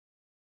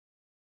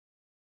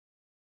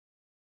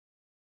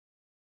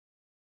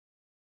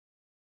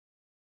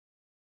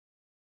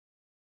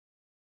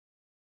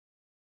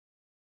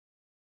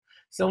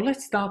So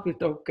let's start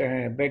with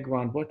our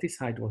background. What is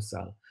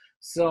HydroSal?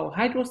 So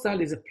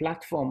HydroSal is a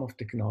platform of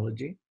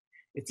technology.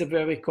 It's a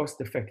very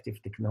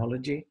cost-effective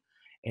technology,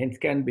 and it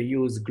can be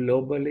used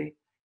globally,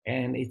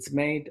 and it's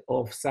made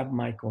of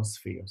submicron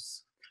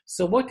spheres.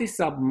 So what is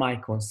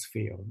submicron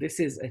sphere? This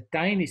is a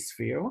tiny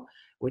sphere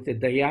with a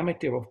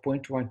diameter of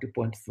 0.1 to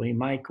 0.3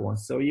 microns,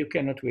 so you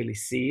cannot really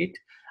see it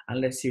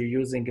unless you're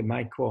using a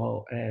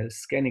micro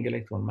scanning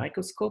electron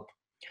microscope.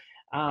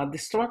 The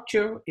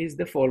structure is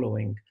the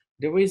following.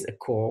 There is a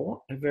core,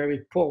 a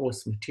very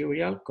porous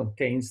material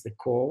contains the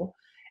core,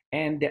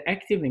 and the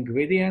active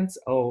ingredients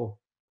or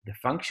the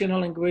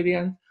functional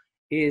ingredient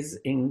is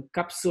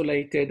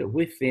encapsulated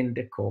within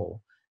the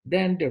core.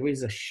 Then there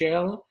is a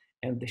shell,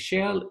 and the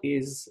shell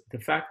is the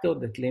factor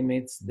that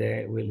limits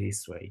the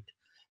release rate.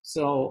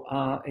 So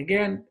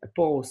again, a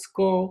porous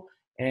core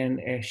and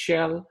a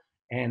shell,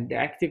 and the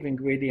active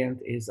ingredient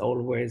is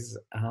always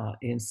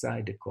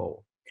inside the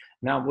core.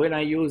 Now, when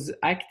I use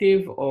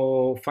active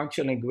or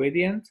functional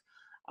ingredient,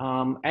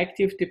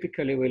 active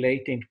typically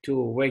relating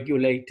to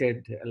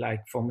regulated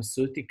like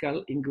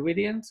pharmaceutical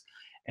ingredients,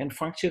 and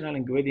functional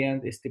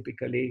ingredient is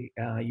typically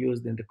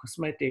used in the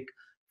cosmetic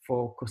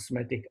for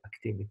cosmetic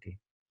activity.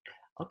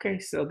 Okay,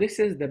 so this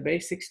is the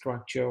basic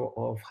structure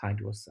of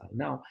HydroSal.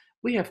 Now,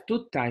 we have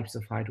two types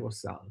of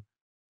HydroSal.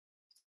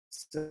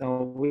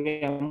 So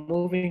we are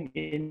moving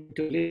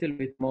into a little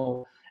bit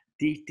more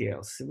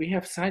details. We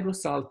have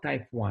HydroSal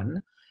type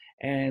 1,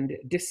 and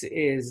this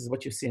is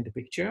what you see in the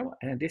picture.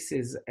 And this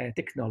is a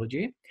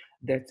technology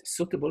that's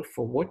suitable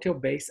for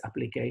water-based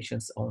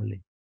applications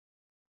only,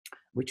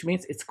 which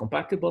means it's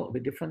compatible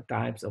with different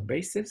types of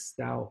bases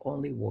that are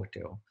only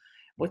water.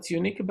 What's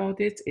unique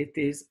about it? It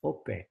is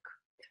opaque.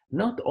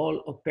 Not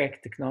all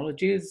opaque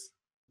technologies,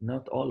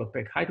 not all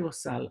opaque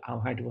HydroSal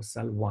are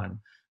HydroSal 1.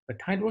 But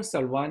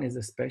HydroSal 1 is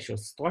a special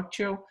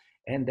structure,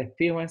 and the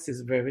appearance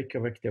is very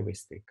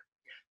characteristic.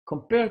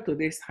 Compared to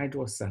this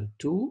HydroSal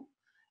 2,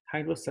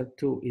 HydroSal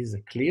 2 is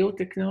a clear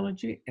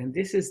technology, and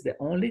this is the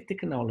only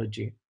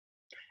technology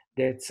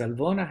that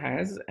Salvona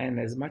has, and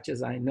as much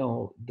as I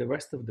know, the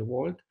rest of the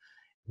world,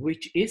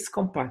 which is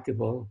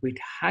compatible with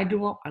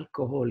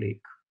hydroalcoholic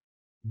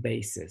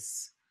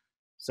bases.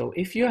 So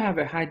if you have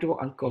a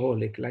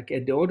hydroalcoholic, like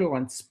a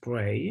deodorant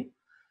spray,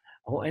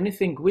 or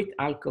anything with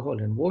alcohol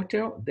and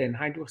water, then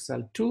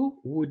HydroSal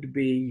 2 would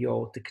be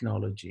your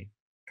technology.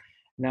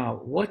 Now,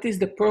 what is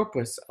the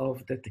purpose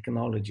of the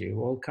technology?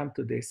 We'll come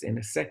to this in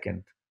a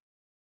second.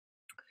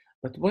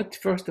 But what,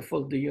 first of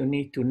all, do you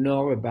need to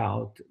know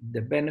about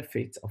the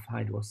benefits of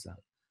HydroSal?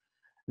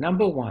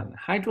 Number one,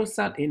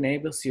 HydroSal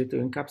enables you to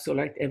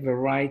encapsulate a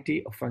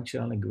variety of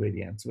functional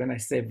ingredients. When I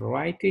say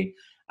variety,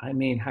 I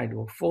mean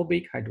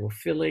hydrophobic,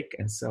 hydrophilic,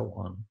 and so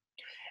on.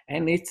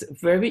 And it's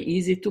very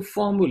easy to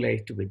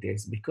formulate with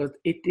this because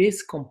it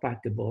is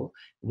compatible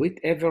with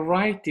a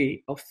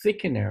variety of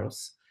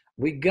thickeners,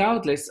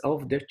 regardless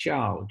of the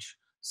charge.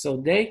 So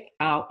they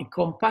are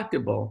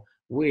compatible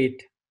with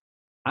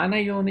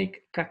anionic,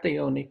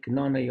 cationic,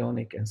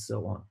 non-ionic, and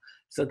so on.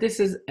 So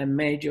this is a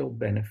major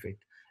benefit.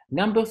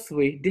 Number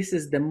three, this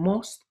is the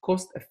most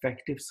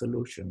cost-effective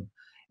solution.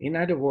 In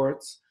other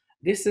words,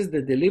 this is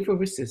the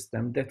delivery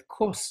system that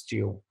costs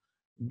you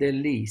the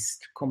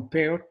least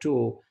compared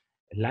to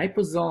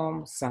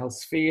liposome,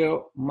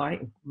 salsphere,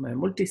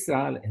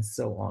 multisal, and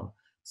so on.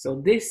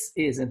 So this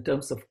is, in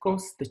terms of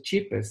cost, the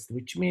cheapest,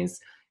 which means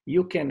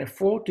you can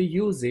afford to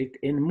use it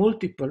in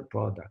multiple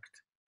products.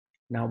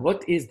 Now,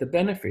 what is the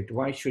benefit?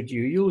 Why should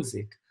you use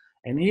it?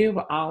 And here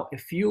are a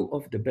few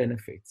of the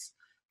benefits.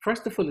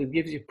 First of all, it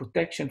gives you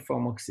protection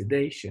from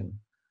oxidation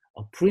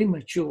or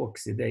premature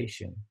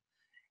oxidation.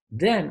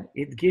 Then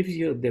it gives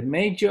you the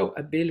major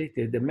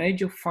ability, the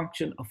major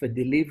function of a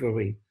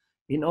delivery.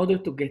 In order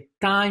to get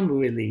time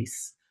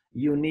release,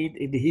 you need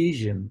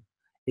adhesion.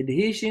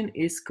 Adhesion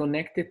is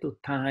connected to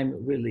time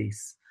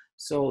release.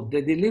 So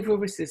the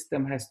delivery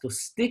system has to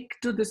stick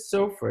to the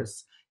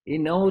surface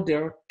in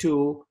order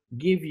to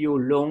give you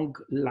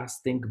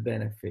long-lasting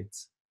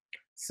benefits.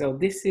 So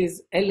this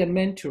is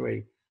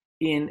elementary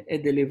in a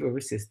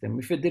delivery system.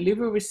 If a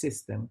delivery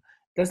system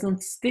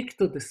doesn't stick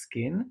to the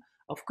skin,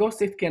 of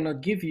course, it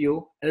cannot give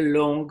you a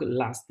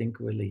long-lasting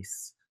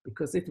release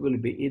because it will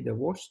be either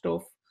washed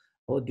off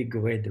or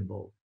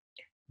degradable.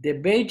 The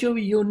major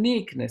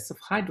uniqueness of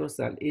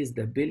HydroSal is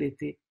the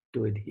ability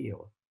to adhere.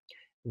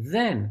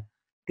 Then,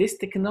 this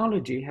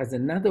technology has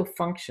another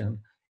function.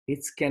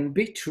 It can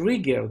be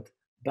triggered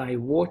by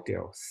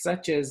water,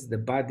 such as the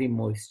body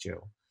moisture.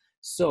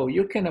 So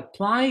you can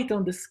apply it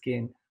on the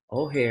skin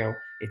or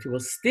hair. It will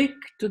stick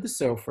to the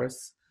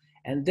surface,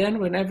 and then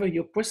whenever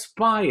you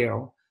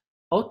perspire,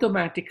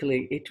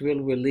 automatically it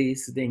will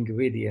release the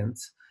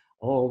ingredients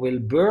or will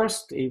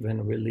burst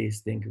even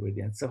release the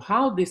ingredients. So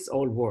how this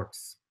all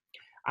works?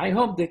 I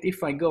hope that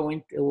if I go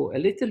into a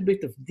little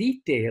bit of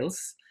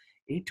details,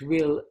 it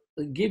will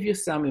give you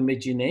some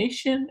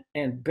imagination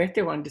and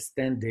better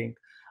understanding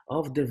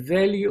of the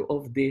value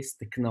of this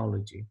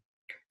technology.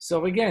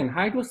 So again,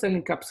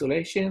 HydroSal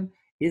encapsulation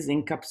is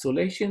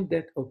encapsulation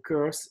that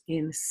occurs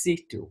in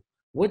situ.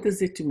 What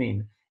does it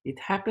mean? It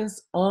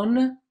happens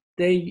during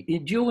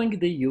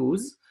the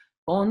use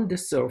on the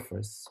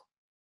surface.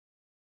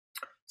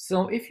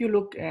 So if you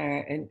look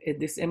at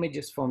this image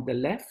is from the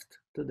left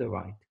to the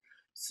right.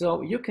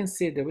 So you can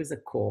see there is a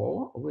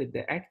core with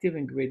the active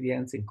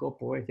ingredients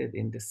incorporated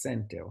in the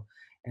center.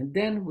 And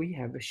then we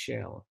have a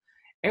shell.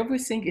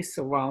 Everything is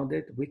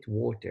surrounded with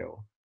water,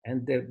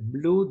 and the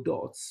blue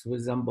dots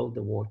resemble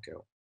the water.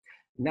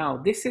 Now,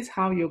 this is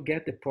how you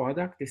get the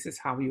product. This is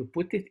how you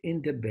put it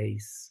in the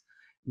base.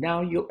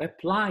 Now you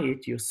apply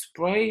it, you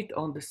spray it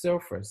on the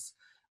surface.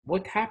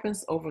 What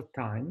happens over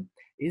time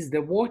is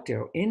the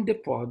water in the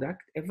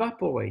product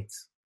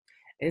evaporates.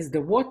 As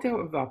the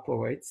water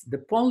evaporates, the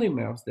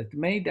polymers that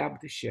made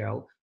up the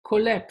shell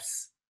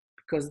collapse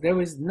because there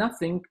is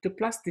nothing to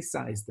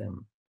plasticize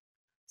them.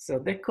 So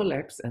they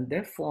collapse and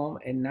they form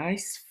a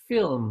nice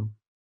film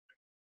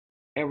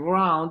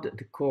around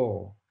the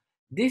core.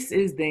 This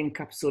is the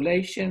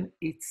encapsulation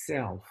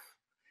itself.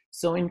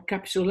 So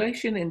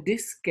encapsulation in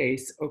this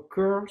case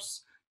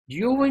occurs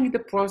during the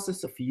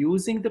process of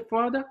using the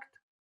product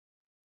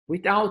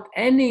without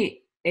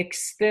any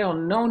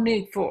no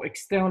need for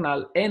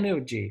external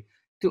energy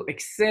to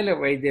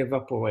accelerate the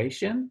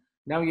evaporation.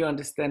 Now you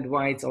understand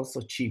why it's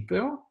also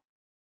cheaper.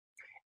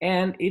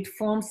 And it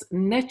forms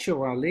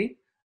naturally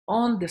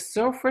on the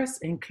surface,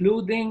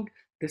 including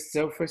the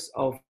surface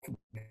of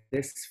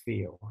the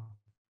sphere.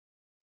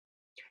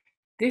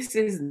 This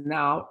is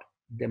now,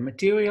 the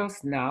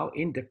materials now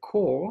in the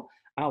core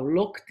are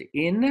locked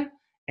in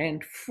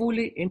and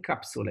fully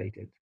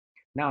encapsulated.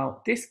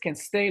 Now, this can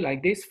stay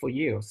like this for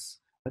years,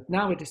 but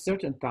now at a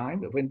certain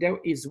time, when there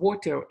is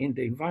water in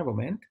the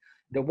environment,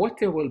 the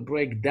water will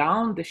break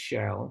down the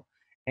shell,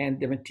 and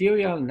the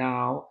material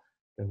now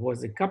that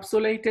was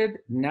encapsulated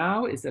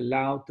now is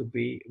allowed to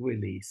be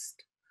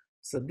released.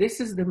 So this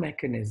is the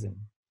mechanism.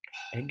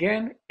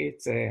 Again,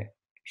 it's a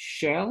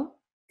shell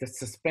that's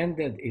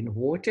suspended in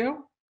water.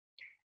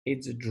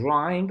 It's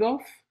drying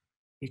off,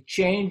 it's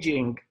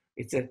changing,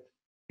 it's a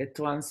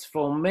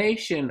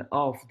transformation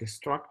of the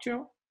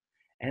structure,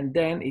 and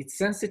then it's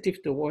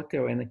sensitive to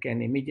water and it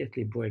can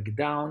immediately break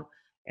down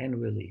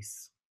and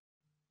release.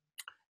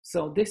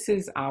 So this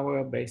is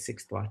our basic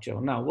structure.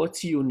 Now,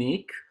 what's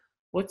unique?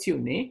 What's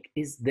unique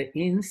is the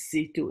in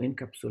situ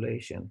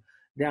encapsulation.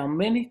 There are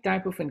many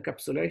types of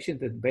encapsulation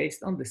that are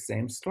based on the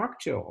same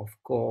structure of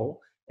core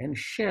and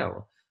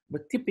shell.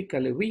 But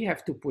typically, we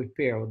have to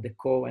prepare the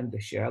core and the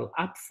shell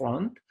up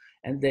front,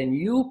 and then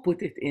you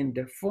put it in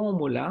the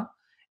formula,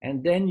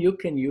 and then you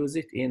can use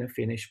it in a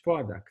finished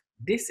product.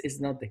 This is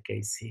not the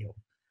case here.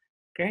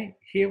 Okay,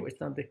 here it's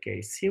not the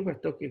case. Here we're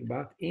talking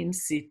about in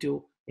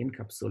situ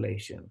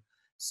encapsulation.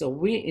 So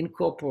we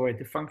incorporate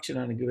the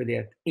functional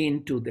ingredient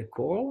into the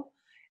core,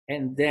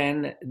 and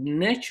then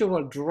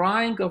natural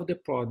drying of the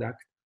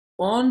product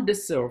on the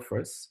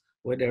surface,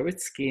 whether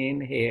it's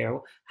skin, hair,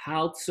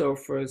 hard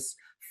surface,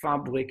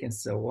 fabric, and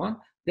so on,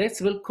 that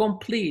will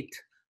complete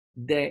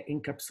the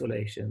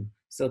encapsulation.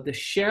 So the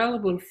shell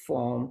will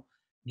form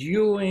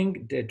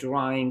during the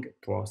drying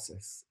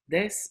process.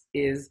 This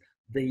is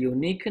the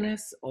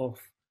uniqueness of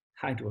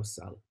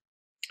HydroSal.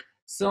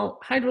 So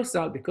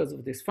HydroSal, because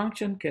of this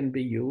function, can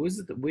be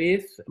used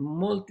with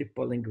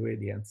multiple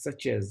ingredients,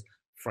 such as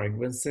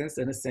fragrances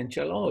and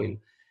essential oil.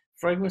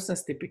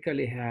 Fragrances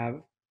typically have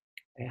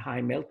a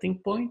high melting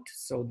point,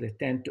 so they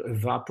tend to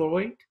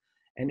evaporate.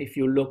 And if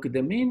you lock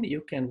them in,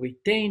 you can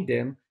retain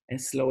them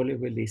and slowly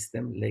release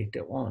them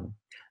later on.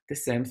 The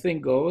same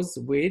thing goes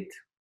with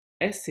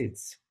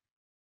acids.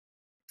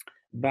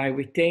 By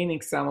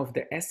retaining some of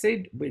the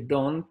acid, we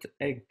don't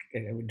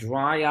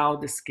dry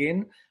out the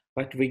skin,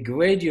 but we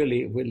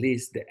gradually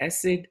release the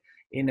acid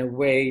in a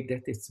way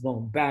that it's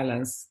more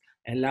balanced,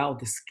 allow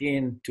the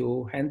skin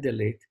to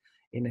handle it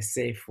in a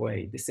safe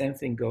way. The same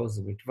thing goes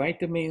with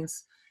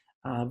vitamins,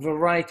 a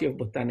variety of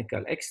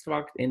botanical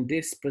extract. In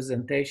this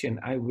presentation,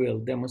 I will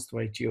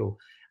demonstrate you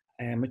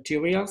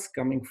materials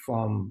coming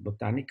from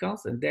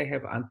botanicals, and they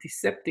have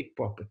antiseptic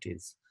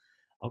properties.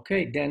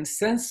 Okay, then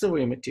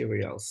sensory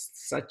materials,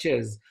 such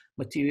as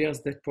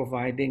materials that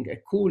providing a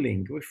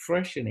cooling,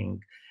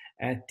 refreshing,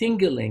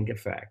 tingling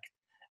effect.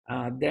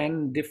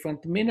 Then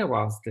different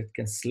minerals that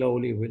can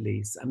slowly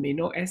release,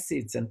 amino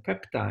acids and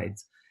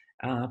peptides,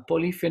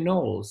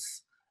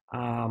 polyphenols,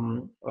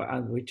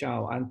 which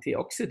are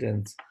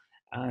antioxidants,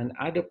 and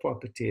other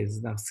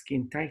properties, now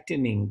skin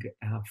tightening,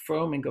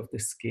 firming of the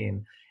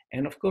skin,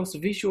 and of course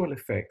visual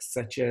effects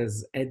such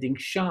as adding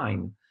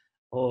shine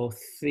or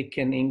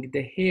thickening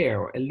the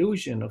hair,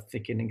 illusion of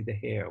thickening the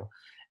hair,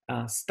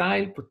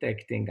 style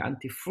protecting,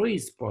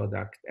 anti-freeze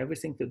product,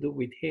 everything to do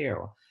with hair,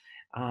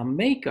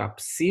 makeup,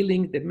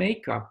 sealing the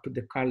makeup,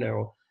 the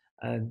color,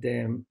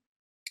 the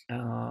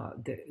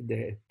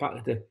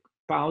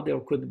powder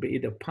could be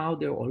either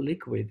powder or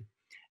liquid.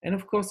 And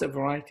of course, a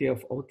variety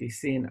of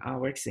OTC and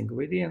RX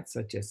ingredients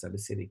such as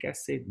salicylic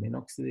acid,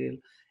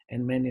 minoxidil,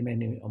 and many,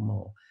 many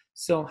more.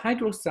 So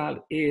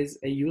HydroSal is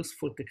a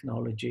useful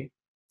technology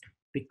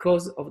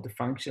because of the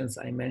functions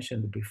I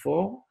mentioned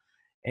before.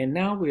 And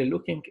now we're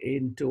looking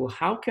into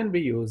how can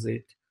we use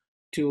it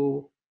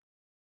to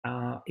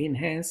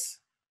enhance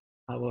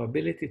our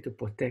ability to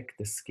protect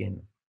the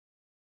skin.